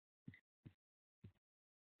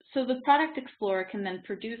 So the Product Explorer can then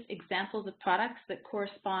produce examples of products that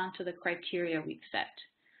correspond to the criteria we've set.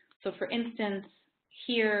 So for instance,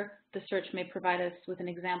 here the search may provide us with an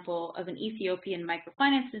example of an Ethiopian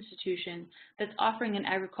microfinance institution that's offering an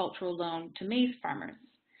agricultural loan to maize farmers.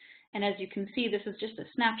 And as you can see, this is just a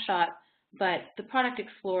snapshot, but the Product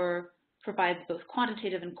Explorer provides both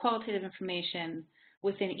quantitative and qualitative information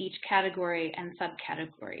within each category and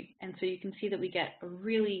subcategory. And so you can see that we get a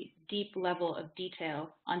really deep level of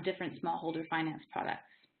detail on different smallholder finance products.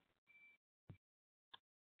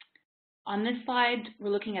 On this slide, we're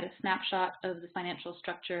looking at a snapshot of the financial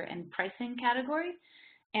structure and pricing category.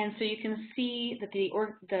 And so you can see that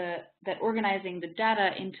that organizing the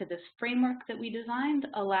data into this framework that we designed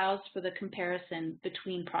allows for the comparison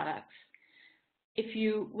between products. If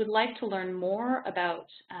you would like to learn more about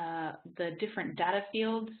the different data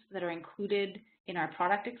fields that are included in our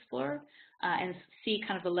Product Explorer and see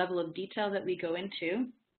kind of the level of detail that we go into,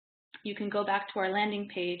 you can go back to our landing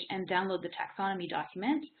page and download the taxonomy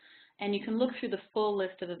document, and you can look through the full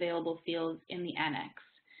list of available fields in the annex.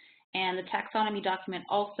 And the taxonomy document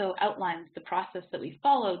also outlines the process that we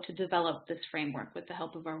follow to develop this framework with the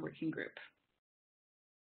help of our working group.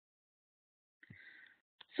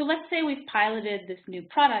 So let's say we've piloted this new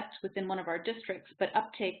product within one of our districts, but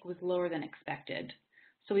uptake was lower than expected.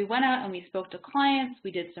 So we went out and we spoke to clients,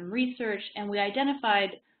 we did some research, and we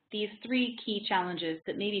identified these 3 key challenges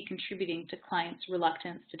that may be contributing to clients'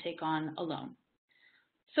 reluctance to take on a loan.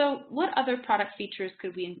 So what other product features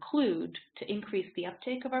could we include to increase the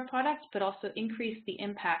uptake of our product, but also increase the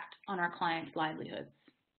impact on our clients' livelihoods?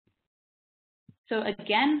 So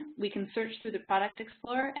again, we can search through the Product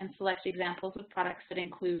Explorer and select examples of products that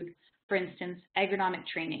include, for instance, agronomic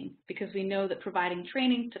training, because we know that providing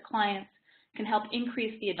training to clients can help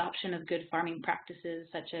increase the adoption of good farming practices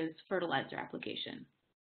such as fertilizer application.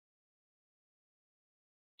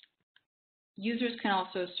 Users can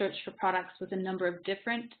also search for products with a number of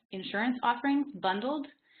different insurance offerings bundled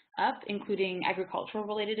up, including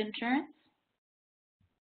agricultural-related insurance.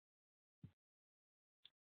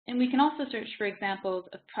 And we can also search for examples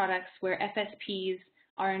of products where FSPs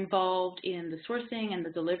are involved in the sourcing and the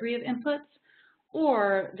delivery of inputs,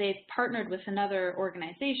 or they've partnered with another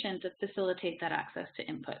organization to facilitate that access to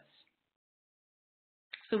inputs.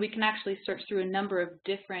 So we can actually search through a number of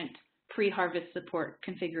different pre-harvest support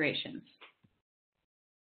configurations.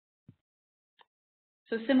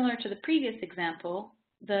 So similar to the previous example,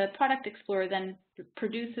 the Product Explorer then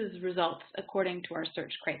produces results according to our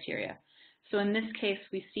search criteria. So in this case,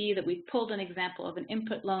 we see that we've pulled an example of an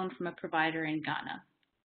input loan from a provider in Ghana.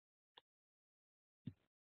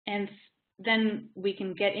 And then we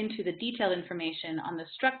can get into the detailed information on the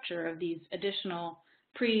structure of these additional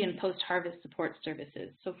pre- and post-harvest support services.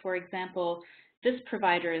 So for example, this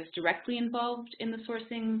provider is directly involved in the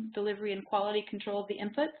sourcing, delivery, and quality control of the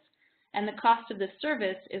inputs, and the cost of this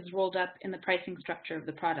service is rolled up in the pricing structure of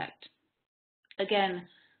the product. Again,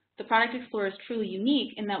 the Product Explorer is truly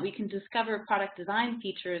unique in that we can discover product design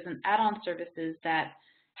features and add-on services that,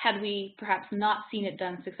 had we perhaps not seen it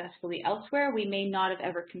done successfully elsewhere, we may not have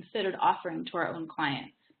ever considered offering to our own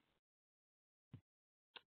clients.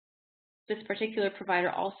 This particular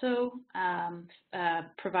provider also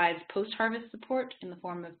provides post-harvest support in the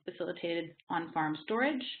form of facilitated on-farm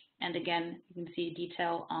storage. And again, you can see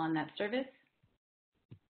detail on that service.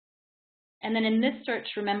 And then in this search,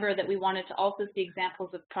 remember that we wanted to also see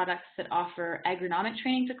examples of products that offer agronomic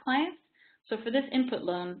training to clients. So for this input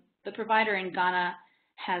loan, the provider in Ghana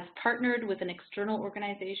has partnered with an external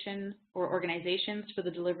organization or organizations for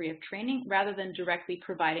the delivery of training rather than directly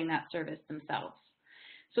providing that service themselves.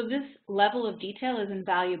 So this level of detail is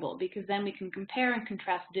invaluable because then we can compare and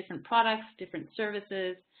contrast different products, different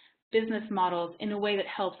services, business models in a way that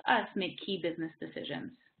helps us make key business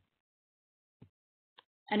decisions.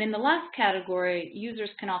 And in the last category, users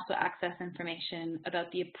can also access information about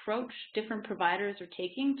the approach different providers are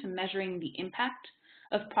taking to measuring the impact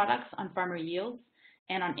of products on farmer yields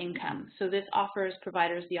and on income. So this offers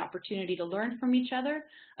providers the opportunity to learn from each other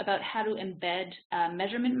about how to embed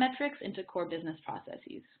measurement metrics into core business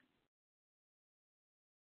processes.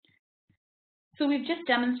 So we've just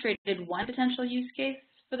demonstrated one potential use case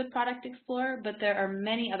for the Product Explorer, but there are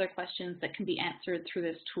many other questions that can be answered through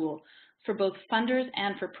this tool for both funders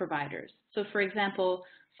and for providers. So for example,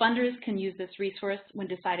 funders can use this resource when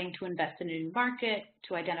deciding to invest in a new market,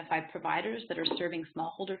 to identify providers that are serving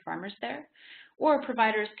smallholder farmers there, or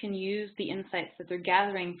providers can use the insights that they're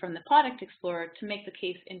gathering from the Product Explorer to make the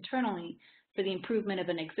case internally for the improvement of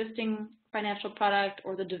an existing financial product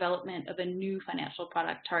or the development of a new financial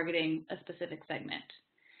product targeting a specific segment.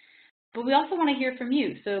 But we also want to hear from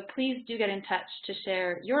you, so please do get in touch to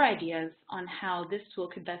share your ideas on how this tool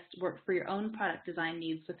could best work for your own product design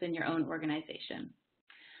needs within your own organization.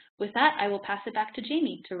 With that, I will pass it back to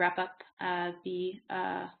Jamie to wrap up the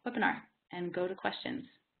webinar and go to questions.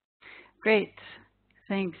 Great.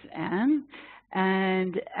 Thanks, Anne.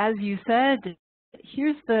 And as you said,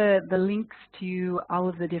 here's the links to all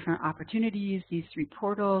of the different opportunities, these 3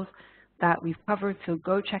 portals that we've covered, so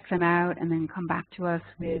go check them out and then come back to us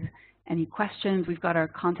with any questions. We've got our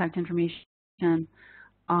contact information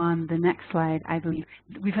on the next slide, I believe.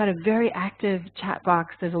 We've had a very active chat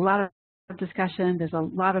box. There's a lot of discussion, there's a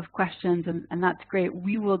lot of questions, and that's great.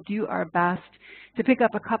 We will do our best to pick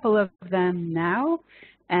up a couple of them now,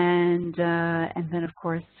 and then of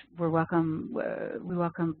course we welcome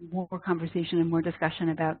more conversation and more discussion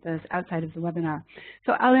about this outside of the webinar.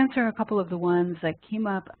 So I'll answer a couple of the ones that came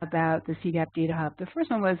up about the CGAP Data Hub. The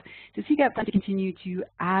first one was, does CGAP plan to continue to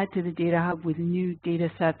add to the Data Hub with new data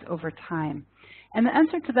sets over time? And the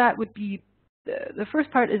answer to that would be, the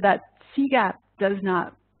first part is that CGAP does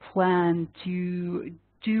not plan to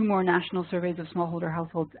do more national surveys of smallholder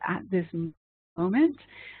households at this moment.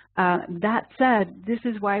 That said, this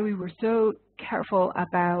is why we were so careful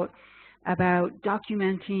about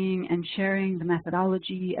documenting and sharing the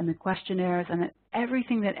methodology and the questionnaires and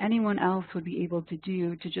everything that anyone else would be able to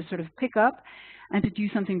do to just sort of pick up and to do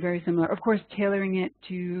something very similar. Of course, tailoring it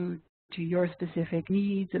to your specific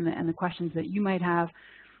needs and the questions that you might have.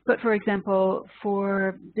 But for example,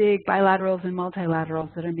 for big bilaterals and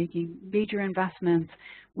multilaterals that are making major investments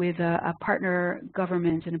with a partner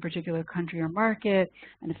government in a particular country or market,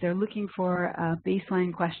 and if they're looking for a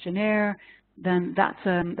baseline questionnaire, then that's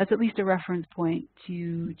at least a reference point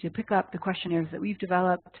to pick up the questionnaires that we've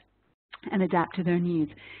developed and adapt to their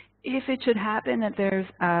needs. If it should happen that there's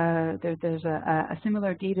a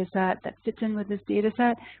similar data set that fits in with this data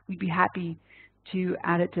set, we'd be happy to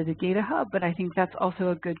add it to the Data Hub, but I think that's also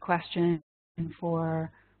a good question for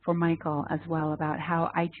Michael as well about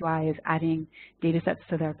how I2I is adding data sets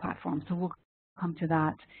to their platform. So we'll come to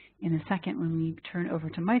that in a second when we turn over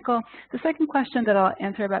to Michael. The second question that I'll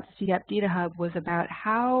answer about the CGAP Data Hub was about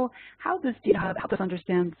how this Data Hub helps us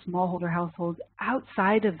understand smallholder households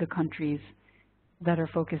outside of the countries that are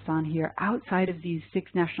focused on here, outside of these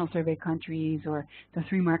 6 national survey countries or the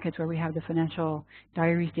 3 markets where we have the financial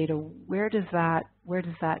diaries data. Where does that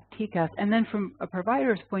take us? And then from a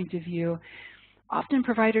provider's point of view, often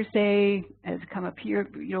providers say, as come up here,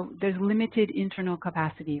 there's limited internal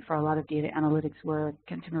capacity for a lot of data analytics work,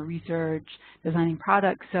 consumer research, designing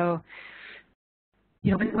products. So,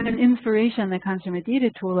 when an inspiration that comes from a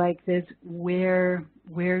data tool like this, where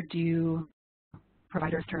do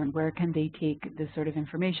providers turn? Where can they take this sort of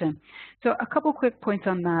information? So a couple quick points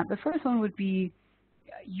on that. The first one would be,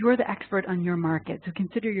 you're the expert on your market. So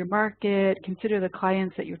consider your market, consider the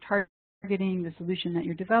clients that you're targeting, the solution that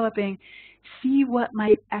you're developing, see what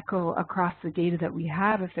might echo across the data that we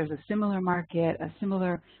have, if there's a similar market, a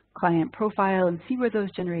similar client profile, and see where those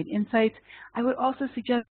generate insights. I would also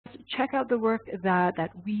suggest check out the work that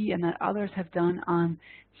we and that others have done on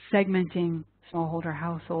segmenting smallholder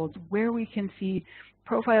households, where we can see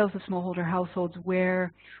profiles of smallholder households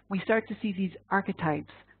where we start to see these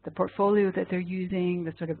archetypes, the portfolio that they're using,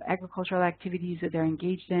 the sort of agricultural activities that they're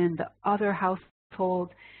engaged in, the other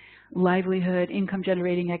household livelihood, income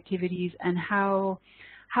generating activities, and how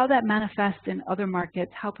that manifests in other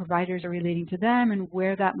markets, how providers are relating to them, and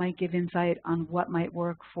where that might give insight on what might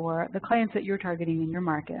work for the clients that you're targeting in your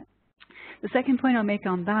market. The second point I'll make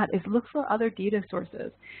on that is look for other data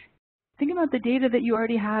sources. Think about the data that you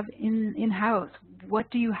already have in-house.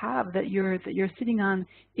 What do you have that you're sitting on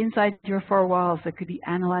inside your 4 walls that could be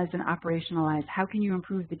analyzed and operationalized? How can you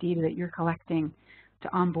improve the data that you're collecting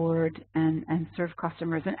to onboard and serve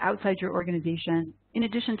customers? And outside your organization, in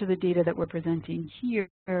addition to the data that we're presenting here,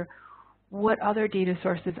 what other data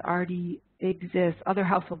sources already exist? Other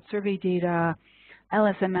household survey data,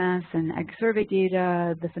 LSMS and Ag survey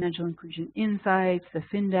data, the Financial Inclusion Insights, the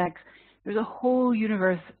Findex. There's a whole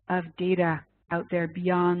universe of data out there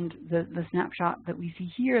beyond the snapshot that we see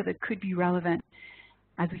here that could be relevant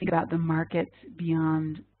as we think about the markets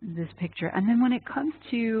beyond this picture. And then when it comes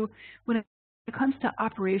to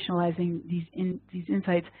operationalizing these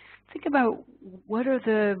insights, think about what are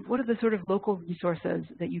the sort of local resources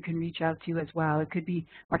that you can reach out to as well. It could be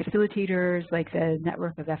market facilitators like the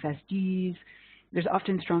network of FSDs. There's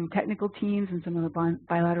often strong technical teams in some of the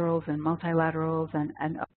bilaterals and multilaterals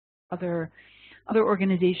and other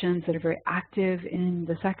organizations that are very active in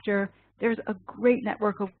the sector. There's a great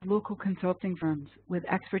network of local consulting firms with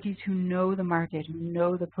expertise who know the market, who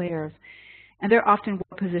know the players, and they're often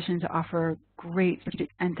well positioned to offer great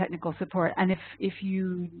strategic and technical support. And if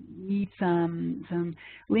you need some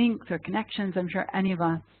links or connections, I'm sure any of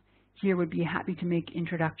us here would be happy to make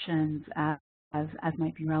introductions as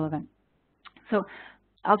might be relevant. So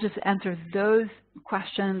I'll just answer those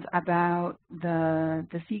questions about the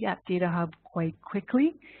CGAP Data Hub quite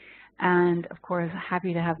quickly. And of course,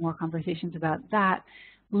 happy to have more conversations about that.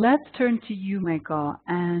 let's turn to you, Michael,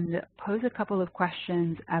 and pose a couple of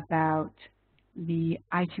questions about the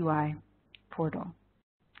I2I portal.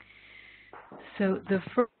 So the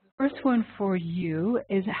first one for you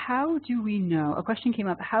is, how do we know, a question came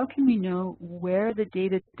up, how can we know where the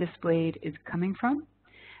data displayed is coming from?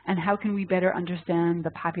 And how can we better understand the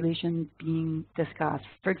populations being discussed?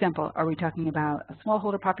 For example, are we talking about a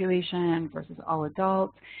smallholder population versus all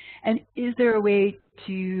adults? And is there a way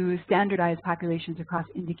to standardize populations across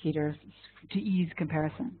indicators to ease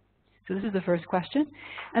comparison? So this is the first question.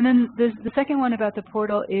 And then the second one about the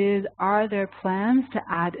portal is, are there plans to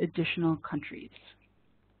add additional countries?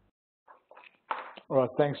 All right,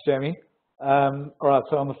 thanks, Jamie. All right,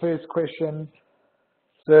 so on the first question,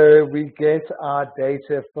 so we get our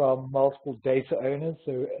data from multiple data owners,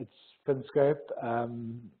 so it's FinScope,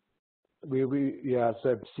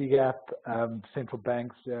 so CGAP, central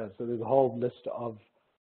banks, so there's a whole list of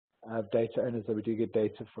data owners that we do get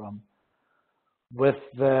data from. With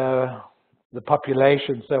the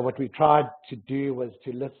population, so what we tried to do was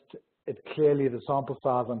to list it clearly, the sample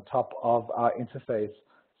size on top of our interface.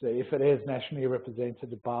 So if it is nationally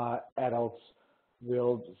represented by adults,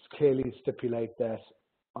 we'll clearly stipulate that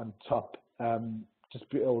on top, just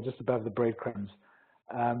above the breadcrumbs.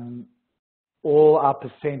 All our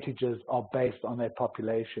percentages are based on that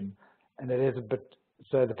population, and it is a bit,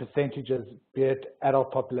 so the percentages, be it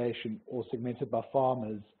adult population or segmented by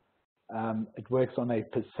farmers, it works on a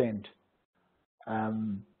percent.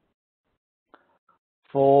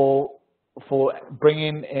 For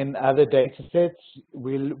bringing in other data sets,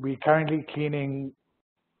 we're currently cleaning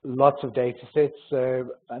lots of data sets, so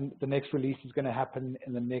the next release is going to happen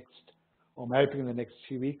in the next, or I'm hoping in the next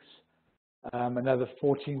 2 weeks. Another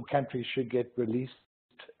 14 countries should get released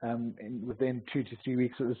within 2 to 3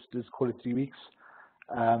 weeks, so let's call it 3 weeks.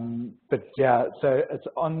 But yeah, so it's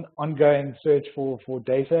ongoing search for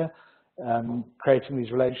data, creating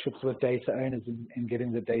these relationships with data owners and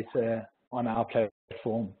getting the data on our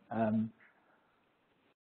platform.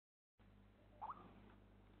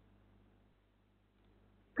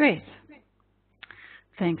 Great.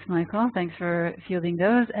 Thanks, Michael. Thanks for fielding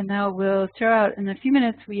those. And now we'll throw out, in the few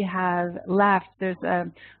minutes we have left, there's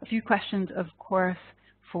a few questions, of course,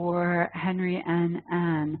 for Henry and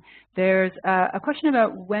Anne. There's a question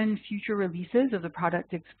about when future releases of the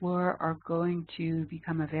Product Explorer are going to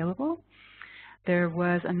become available. There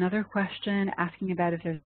was another question asking about if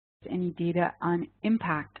there's any data on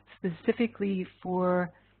impact, specifically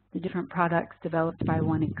for the different products developed by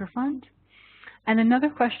Acre Fund. And another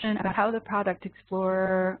question about how the Product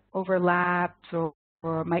Explorer overlaps or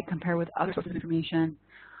might compare with other sources of information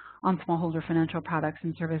on smallholder financial products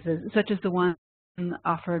and services, such as the one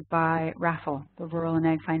offered by RAFL, the Rural and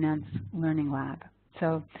Ag Finance Learning Lab.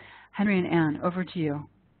 So, Henry and Anne, over to you.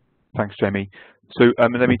 Thanks, Jamie. So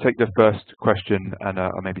let me take the first question, and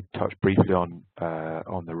I'll maybe touch briefly on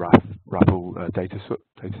the RAFL data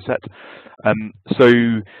set. So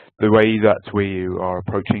the way that we are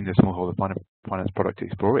approaching the Smallholder Finance Product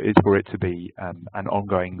Explorer is for it to be an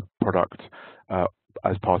ongoing product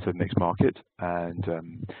as part of Mixed Market,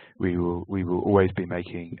 and we will always be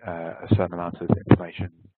making a certain amount of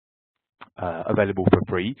information available for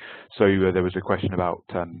free. So there was a question about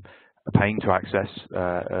paying to access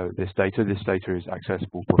this data. This data is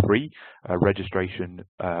accessible for free. Registration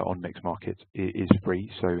on Mixed Market is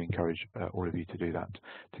free, so encourage all of you to do that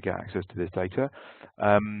to get access to this data.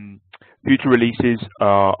 Future releases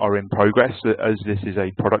are in progress. As this is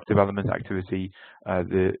a product development activity,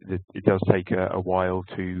 it does take a while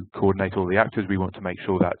to coordinate all the actors. We want to make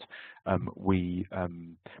sure that we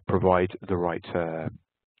provide the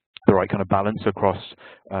right kind of balance across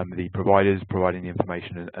the providers providing the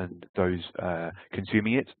information and those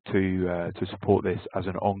consuming it to support this as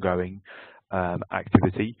an ongoing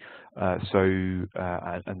activity.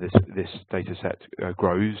 And this data set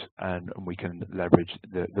grows, and we can leverage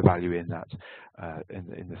the value in that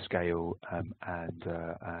in the scale and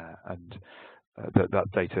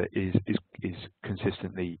that data is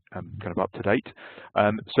consistently kind of up to date.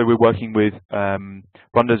 So we're working with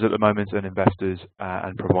funders at the moment and investors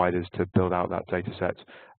and providers to build out that data set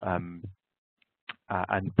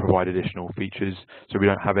and provide additional features. So we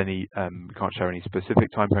don't have any, we can't share any specific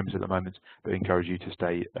timeframes at the moment, but encourage you to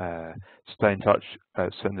stay in touch,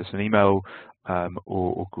 send us an email,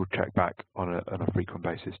 or check back on a frequent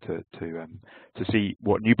basis to see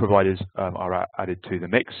what new providers are added to the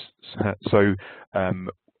mix. So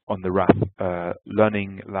on the RAF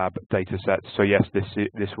Learning Lab data set, so yes,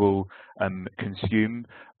 this will consume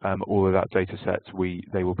all of that data set.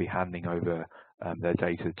 They will be handing over their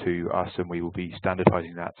data to us, and we will be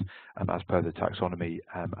standardizing that as per the taxonomy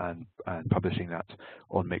and publishing that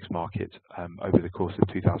on Mixed Market over the course of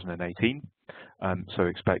 2018. So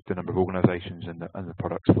expect the number of organizations and the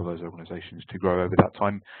products for those organizations to grow over that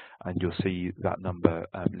time, and you'll see that number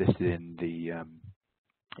listed in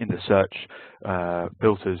the search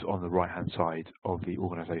filters on the right-hand side of the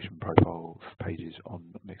organization profile pages on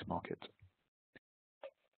Mixed Market.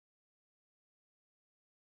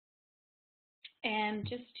 And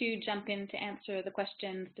just to jump in to answer the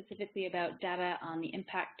question specifically about data on the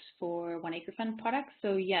impact for One Acre Fund products.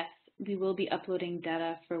 So yes, we will be uploading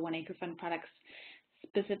data for One Acre Fund products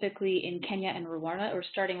specifically in Kenya and Rwanda, or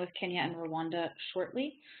starting with Kenya and Rwanda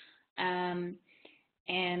shortly.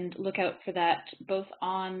 And look out for that both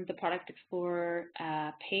on the Product Explorer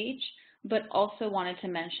page, but also wanted to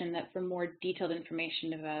mention that for more detailed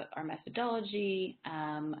information about our methodology,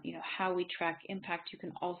 how we track impact, you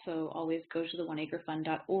can also always go to the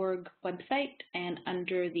oneacrefund.org website, and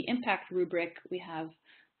under the impact rubric, we have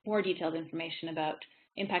more detailed information about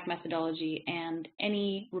impact methodology, and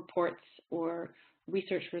any reports or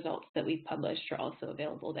research results that we've published are also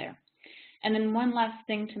available there. And then one last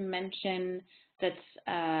thing to mention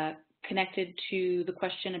that's connected to the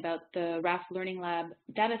question about the RAF Learning Lab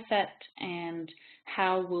data set and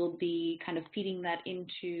how we'll be kind of feeding that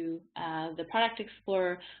into the Product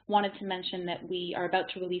Explorer. Wanted to mention that we are about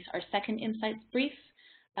to release our second Insights Brief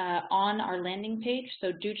on our landing page,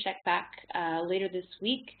 so do check back later this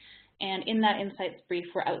week. And in that Insights Brief,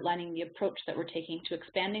 we're outlining the approach that we're taking to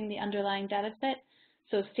expanding the underlying data set.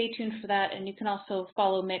 So stay tuned for that, and you can also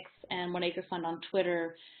follow Mix and One Acre Fund on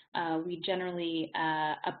Twitter. We generally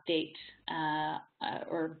update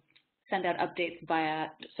or send out updates via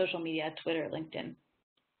social media, Twitter, LinkedIn.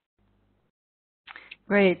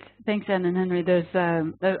 Great. Thanks, Anne and Henry. There's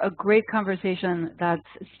a great conversation that's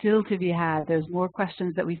still to be had. There's more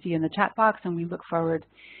questions that we see in the chat box, and we look forward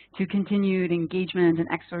to continued engagement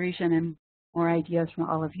and exploration and more ideas from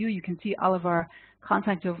all of you. You can see all of our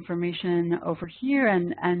contact information over here,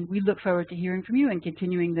 and we look forward to hearing from you and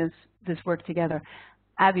continuing this work together.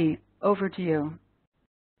 Abby, over to you.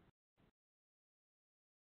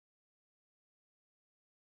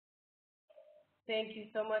 Thank you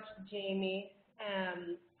so much, Jamie.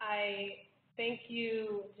 I thank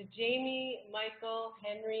you to Jamie, Michael,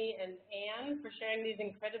 Henry, and Anne for sharing these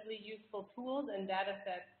incredibly useful tools and data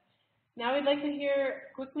sets. Now we'd like to hear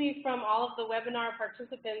quickly from all of the webinar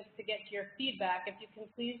participants to get to your feedback. If you can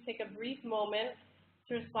please take a brief moment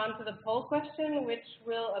to respond to the poll question, which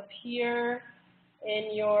will appear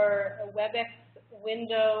in your WebEx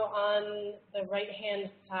window on the right-hand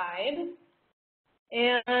side.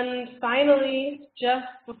 And finally, just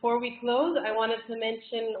before we close, I wanted to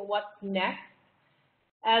mention what's next.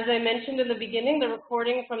 As I mentioned in the beginning, the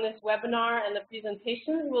recording from this webinar and the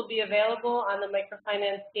presentations will be available on the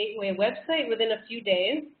Microfinance Gateway website within a few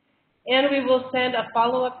days. And we will send a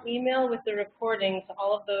follow-up email with the recording to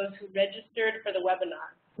all of those who registered for the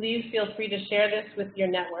webinar. Please feel free to share this with your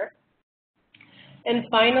network. And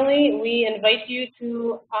finally, we invite you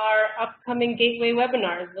to our upcoming Gateway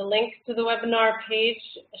webinars. The link to the webinar page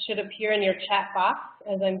should appear in your chat box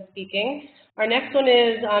as I'm speaking. Our next one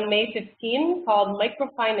is on May 15, called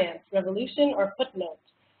Microfinance, Revolution or Footnote,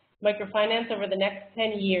 Microfinance over the next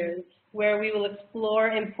 10 years, where we will explore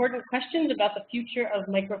important questions about the future of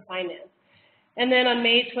microfinance. And then on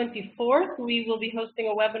May 24th, we will be hosting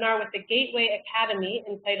a webinar with the Gateway Academy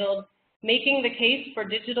entitled Making the Case for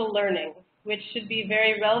Digital Learning, which should be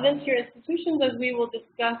very relevant to your institutions as we will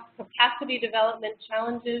discuss capacity development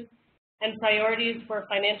challenges and priorities for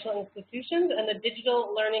financial institutions and the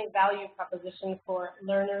digital learning value proposition for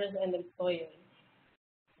learners and employers.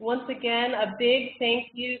 Once again, a big thank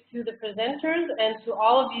you to the presenters and to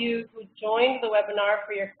all of you who joined the webinar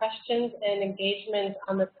for your questions and engagement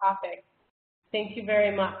on the topic. Thank you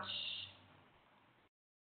very much.